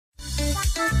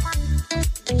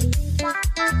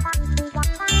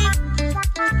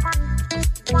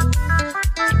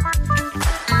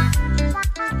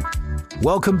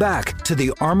Welcome back to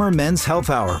the Armor Men's Health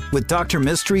Hour with Dr.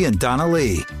 Mystery and Donna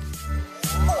Lee.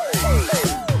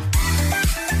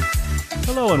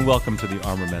 Hello and welcome to the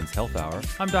Armor Men's Health Hour.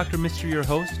 I'm Dr. Mystery, your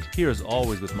host, here as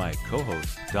always with my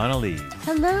co-host, Donna Lee.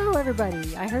 Hello,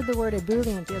 everybody. I heard the word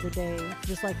ebullient the other day,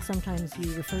 just like sometimes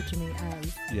you refer to me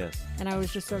as. Yes. And I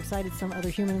was just so excited some other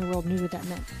human in the world knew what that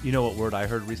meant. You know what word I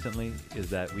heard recently is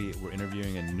that we were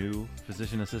interviewing a new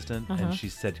physician assistant, and she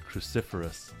said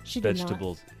cruciferous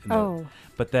vegetables. Oh.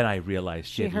 But then I realized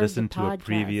she had heard listened the to a podcast.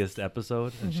 previous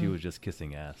episode, and she was just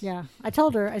kissing ass. Yeah. I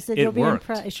told her, I said, It you'll be worked.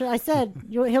 impressed. I said,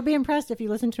 he'll be impressed if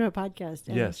you listen to a podcast.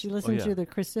 And Yes. she listened Oh, yeah. to the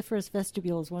cruciferous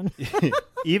vestibules one.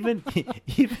 even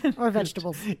Or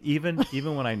vegetables.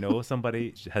 even when I know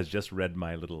somebody has just read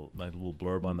my little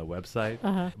blurb on the website,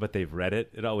 but they've read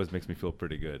it, it always makes me feel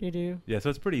pretty good. You do? Yeah,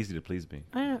 so it's pretty easy to please me.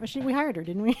 I don't know. We hired her,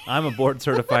 didn't we? I'm a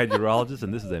board-certified urologist,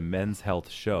 and this is a men's health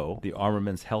show. The Armor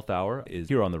Men's Health Hour is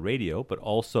here on the radio, but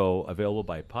also available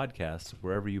by podcast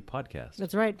wherever you podcast.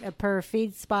 That's right. Per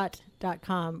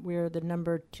feedspot.com, we're the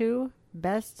number 2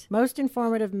 best, most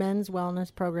informative men's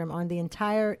wellness program on the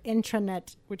entire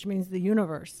intranet, which means the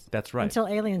universe. That's right. Until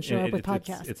aliens show up with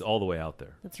podcasts. It's all the way out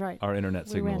there. That's right. Our internet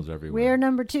signal is everywhere. We're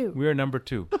number 2. We are number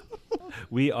 2.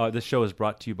 This show is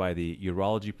brought to you by the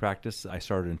urology practice I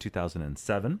started in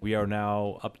 2007. We are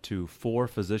now up to 4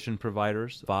 physician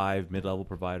providers, 5 mid-level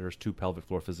providers, 2 pelvic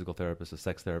floor physical therapists, a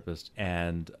sex therapist,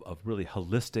 and a really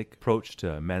holistic approach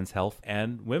to men's health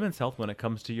and women's health when it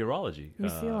comes to urology. We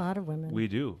see a lot of women. We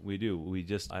do.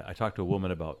 I talked to a woman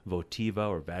about Votiva,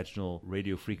 or vaginal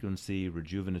radiofrequency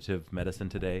rejuvenative medicine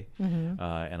today, and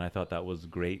I thought that was a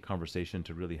great conversation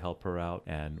to really help her out.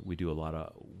 And we do a lot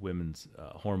of women's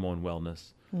hormone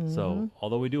wellness. So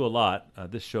although we do a lot,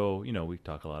 this show, we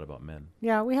talk a lot about men.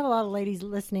 Yeah, we have a lot of ladies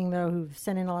listening, though, who've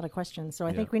sent in a lot of questions. So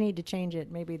I think we need to change it.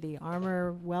 Maybe the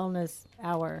Armor Wellness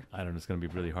Hour. I don't know. It's going to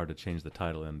be really hard to change the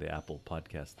title in the Apple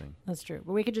podcast thing. That's true.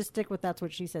 But we could just stick with That's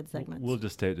What She Said segments. We'll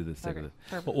just stay to this segment.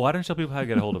 Perfect. Well, why don't you tell people how to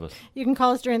get a hold of us? You can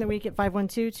call us during the week at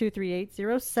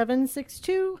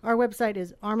 512-238-0762. Our website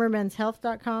is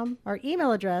armormenshealth.com. Our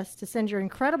email address to send your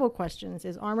incredible questions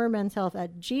is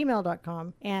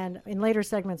armormenshealth@gmail.com. And in later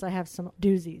segments, I have some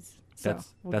doozies. So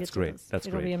that's great.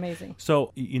 It'll be amazing.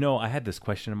 So, I had this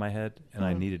question in my head, and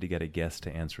I needed to get a guest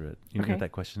to answer it. You know what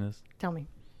that question is? Tell me.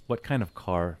 What kind of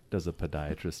car does a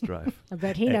podiatrist drive? I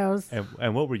bet he knows.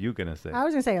 And what were you going to say? I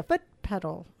was going to say a foot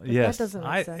pedal. Yes. That doesn't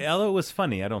make sense. Although it was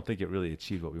funny, I don't think it really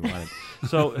achieved what we wanted.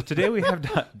 So today we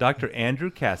have Dr.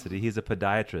 Andrew Cassidy. He's a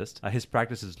podiatrist. His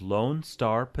practice is Lone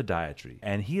Star Podiatry,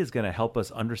 and he is going to help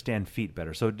us understand feet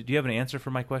better. So do you have an answer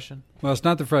for my question? Well, it's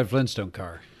not the Fred Flintstone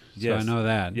car. Yes. So I know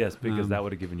that. Yes, because that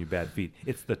would have given you bad feet.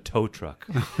 It's the tow truck.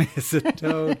 It's a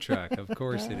tow truck. Of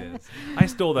course it is. I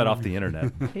stole that off the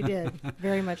internet. He did.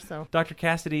 Very much so. Dr.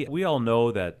 Cassidy, we all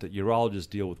know that urologists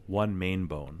deal with one main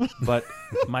bone, but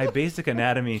my basic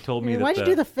anatomy told me that why'd you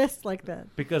do the fist like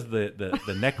that? Because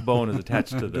the neck bone is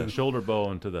attached to the shoulder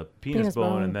bone, to the penis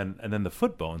bone, and then the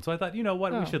foot bone. So I thought,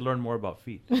 we should learn more about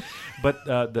feet. But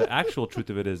the actual truth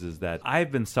of it is that I've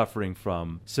been suffering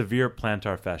from severe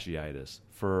plantar fasciitis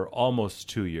for almost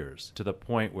 2 years, to the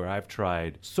point where I've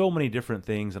tried so many different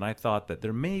things, and I thought that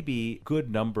there may be a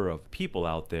good number of people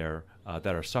out there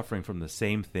that are suffering from the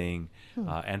same thing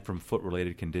and from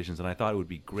foot-related conditions. And I thought it would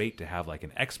be great to have like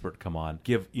an expert come on,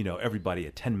 give everybody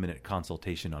a 10-minute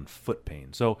consultation on foot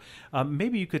pain. So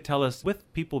maybe you could tell us,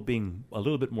 with people being a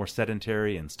little bit more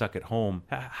sedentary and stuck at home,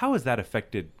 how has that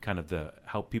affected kind of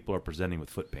how people are presenting with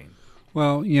foot pain?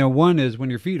 Well, one is when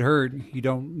your feet hurt, you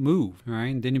don't move, right?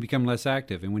 And then you become less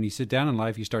active. And when you sit down in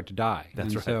life, you start to die.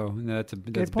 That's right. So that's a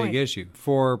big issue.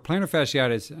 For plantar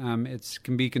fasciitis, it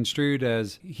can be construed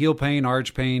as heel pain,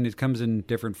 arch pain. It comes in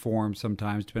different forms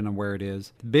sometimes, depending on where it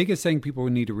is. The biggest thing people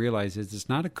need to realize is it's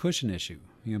not a cushion issue.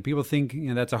 People think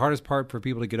that's the hardest part for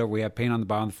people to get over. We have pain on the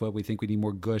bottom of the foot. We think we need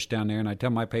more gush down there. And I tell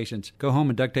my patients, go home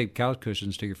and duct tape couch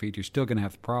cushions to your feet. You're still going to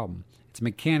have the problem. It's a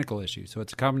mechanical issue. So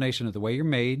it's a combination of the way you're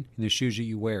made and the shoes that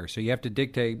you wear. So you have to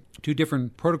dictate 2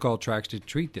 different protocol tracks to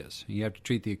treat this. You have to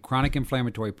treat the chronic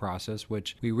inflammatory process,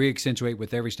 which we re-accentuate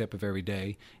with every step of every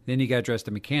day. Then you got to address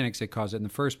the mechanics that cause it in the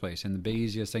first place. And the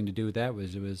easiest thing to do with that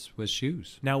was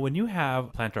shoes. Now, when you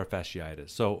have plantar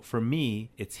fasciitis, so for me,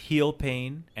 it's heel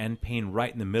pain and pain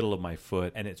right in the middle of my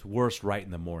foot, and it's worse right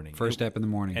in the morning. First step in the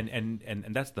morning. And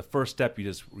that's the first step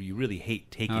you really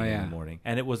hate taking in the morning.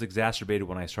 And it was exacerbated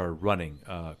when I started running.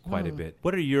 running quite a bit.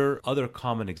 What are your other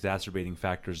common exacerbating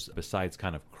factors besides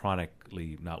kind of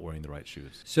chronically not wearing the right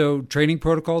shoes? So training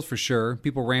protocols for sure.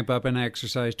 People ramp up and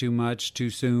exercise too much too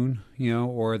soon,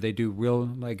 or they do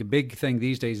like a big thing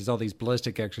these days is all these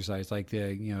ballistic exercise, like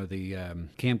the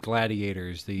Camp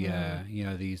Gladiators, these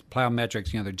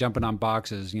plyometrics, they're jumping on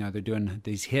boxes, they're doing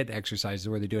these HIIT exercises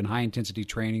where they're doing high intensity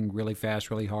training really fast,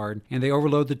 really hard, and they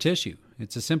overload the tissue.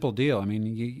 It's a simple deal. I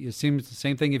mean, it seems the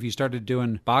same thing if you started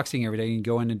doing boxing every day and you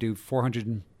go in and do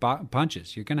 400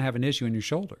 punches. You're going to have an issue in your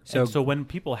shoulder. So when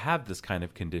people have this kind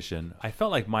of condition, I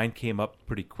felt like mine came up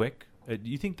pretty quick. Do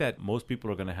you think that most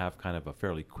people are going to have kind of a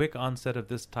fairly quick onset of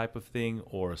this type of thing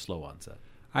or a slow onset?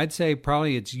 I'd say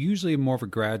probably it's usually more of a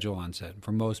gradual onset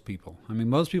for most people. I mean,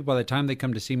 most people, by the time they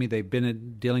come to see me, they've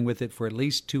been dealing with it for at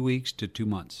least 2 weeks to 2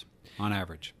 months on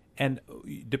average. And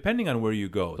depending on where you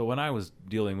go, so when I was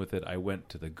dealing with it, I went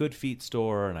to the Good Feet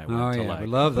store, and I went to we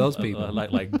love those people,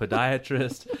 like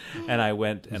Podiatrist, and I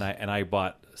went and I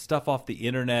bought stuff off the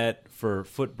internet for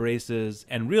foot braces,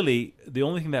 and really the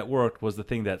only thing that worked was the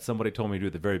thing that somebody told me to do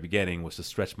at the very beginning, was to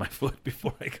stretch my foot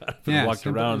before I got up and walked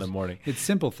around in the morning. It's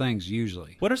simple things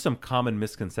usually. What are some common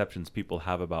misconceptions people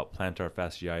have about plantar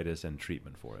fasciitis and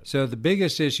treatment for it? So the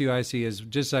biggest issue I see is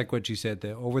just like what you said,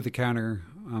 the over-the-counter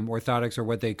orthotics, or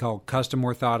what they call custom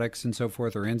orthotics and so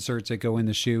forth, or inserts that go in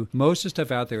the shoe. Most of the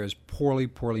stuff out there is poorly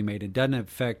made. It doesn't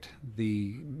affect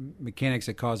the mechanics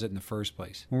that cause it in the first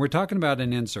place. When we're talking about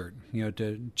an insert,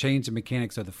 to change the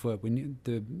mechanics of the foot,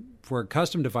 for a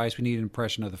custom device, we need an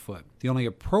impression of the foot. The only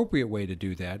appropriate way to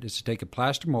do that is to take a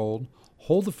plaster mold,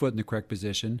 hold the foot in the correct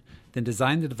position, then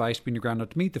design the device to be ground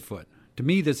up to meet the foot. To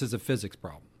me, this is a physics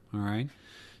problem, all right?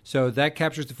 So that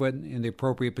captures the foot in the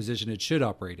appropriate position it should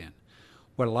operate in.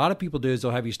 What a lot of people do is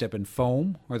they'll have you step in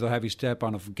foam, or they'll have you step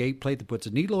on a gate plate that puts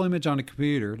a neat little image on a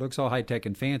computer, looks all high-tech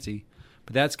and fancy,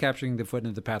 but that's capturing the foot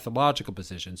into the pathological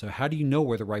position. So how do you know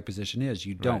where the right position is?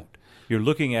 You don't. You're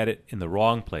looking at it in the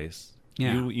wrong place.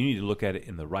 Yeah. You need to look at it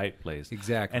in the right place.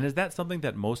 Exactly. And is that something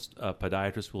that most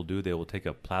podiatrists will do? They will take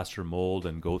a plaster mold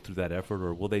and go through that effort,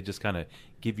 or will they just kind of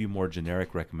give you more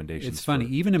generic recommendations? It's funny.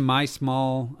 Even in my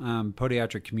small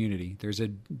podiatric community, there's a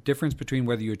difference between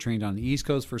whether you're trained on the East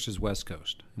Coast versus West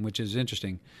Coast, which is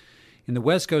interesting. In the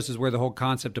West Coast is where the whole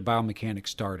concept of biomechanics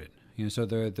started. So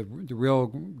the real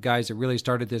guys that really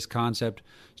started this concept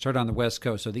started on the West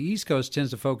Coast. So the East Coast tends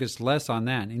to focus less on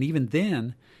that. And even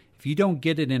then, if you don't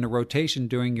get it in a rotation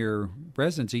during your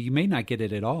residency, you may not get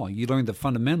it at all. You learn the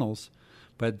fundamentals,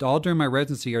 but all during my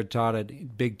residency are taught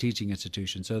at big teaching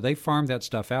institutions. So they farm that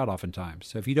stuff out oftentimes.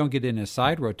 So if you don't get it in a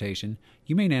side rotation,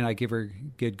 you may not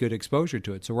get good exposure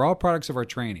to it. So we're all products of our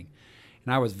training.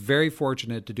 And I was very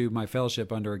fortunate to do my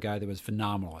fellowship under a guy that was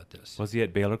phenomenal at this. Was he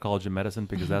at Baylor College of Medicine?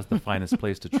 Because that's the finest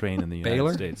place to train in the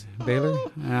United States. Baylor?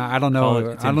 I don't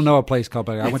know. I don't know a place called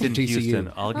Baylor. I went to TCU.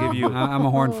 Houston. I'll give you. I'm a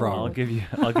Horned Frog.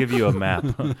 I'll give you a map.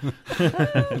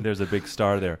 There's a big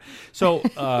star there. So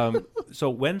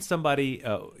when somebody,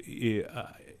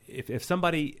 if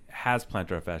somebody has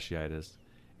plantar fasciitis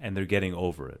and they're getting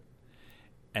over it,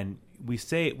 and we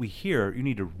hear you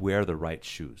need to wear the right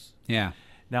shoes. Yeah.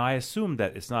 Now, I assume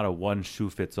that it's not a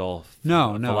one-shoe-fits-all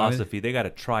philosophy. They got to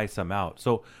try some out.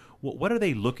 So what are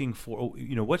they looking for?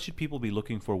 What should people be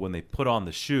looking for when they put on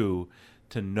the shoe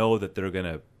to know that they're going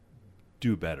to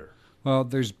do better? Well,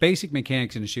 there's basic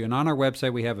mechanics in a shoe. And on our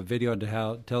website, we have a video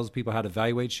that tells people how to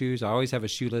evaluate shoes. I always have a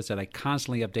shoe list that I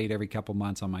constantly update every couple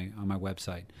months on my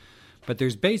website. But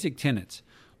there's basic tenets.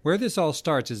 Where this all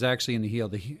starts is actually in the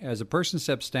heel. As a person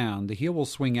steps down, the heel will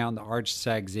swing out and the arch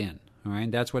sags in. All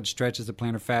right, that's what stretches the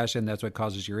plantar fascia, and that's what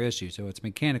causes your issue. So it's a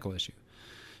mechanical issue.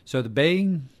 So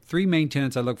the three main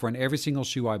tenets I look for in every single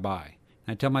shoe I buy.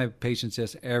 And I tell my patients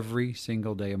this every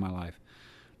single day of my life.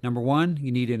 Number one,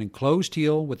 you need an enclosed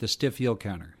heel with a stiff heel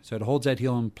counter. So it holds that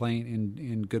heel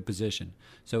in good position.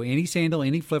 So any sandal,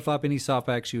 any flip-flop, any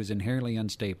softback shoe is inherently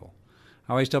unstable.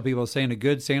 I always tell people saying a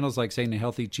good sandal is like saying a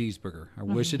healthy cheeseburger. I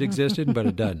wish it existed, but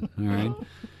it doesn't. All right.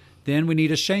 Then we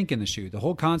need a shank in the shoe. The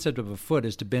whole concept of a foot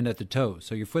is to bend at the toes.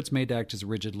 So your foot's made to act as a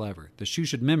rigid lever. The shoe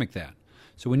should mimic that.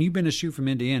 So when you bend a shoe from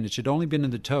end to end, it should only bend in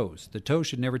the toes. The toes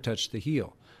should never touch the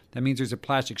heel. That means there's a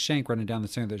plastic shank running down the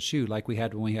center of the shoe like we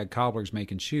had when we had cobblers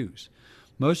making shoes.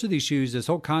 Most of these shoes, this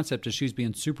whole concept of shoes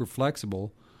being super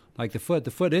flexible, like the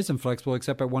foot isn't flexible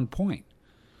except at one point.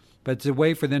 But it's a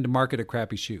way for them to market a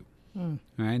crappy shoe. All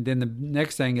right. Then the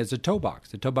next thing is the toe box.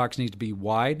 The toe box needs to be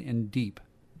wide and deep.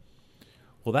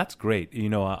 Well, that's great.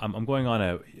 I'm going on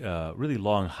a really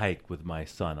long hike with my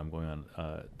son. I'm going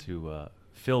on to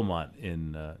Philmont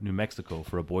in New Mexico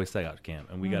for a Boy Scout camp,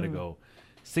 and we got to go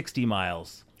 60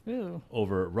 miles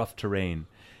over rough terrain.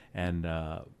 And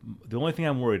the only thing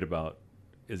I'm worried about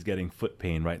is getting foot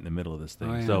pain right in the middle of this thing.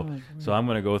 Oh, yeah. So I'm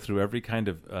going to go through every kind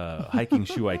of hiking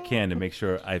shoe I can to make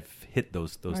sure I've hit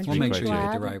those Aren't three We'll make sure you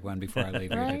criteria. hit the right one before I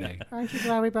leave here Right? today. Aren't you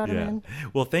glad we brought him in?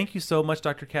 Well, thank you so much,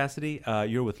 Dr. Cassidy.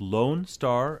 You're with Lone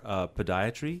Star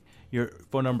Podiatry. Your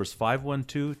phone number is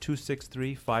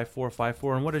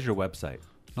 512-263-5454. And what is your website?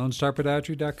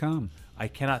 LoneStarPodiatry.com. I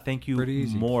cannot thank you Pretty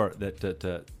easy. more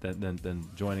than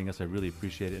joining us. I really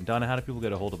appreciate it. And Donna, how do people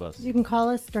get a hold of us? You can call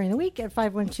us during the week at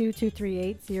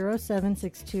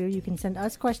 512-238-0762. You can send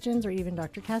us questions or even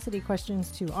Dr. Cassidy questions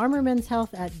to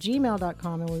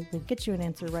armormenshealth@gmail.com, and we'll get you an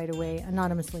answer right away,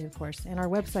 anonymously, of course. And our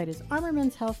website is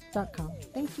armormenshealth.com.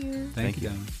 Thank you. Thank you,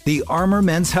 Donna. The Armor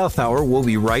Men's Health Hour will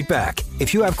be right back.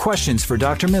 If you have questions for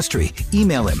Dr. Mystery,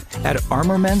 email him at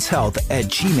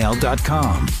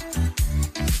armormenshealth@gmail.com.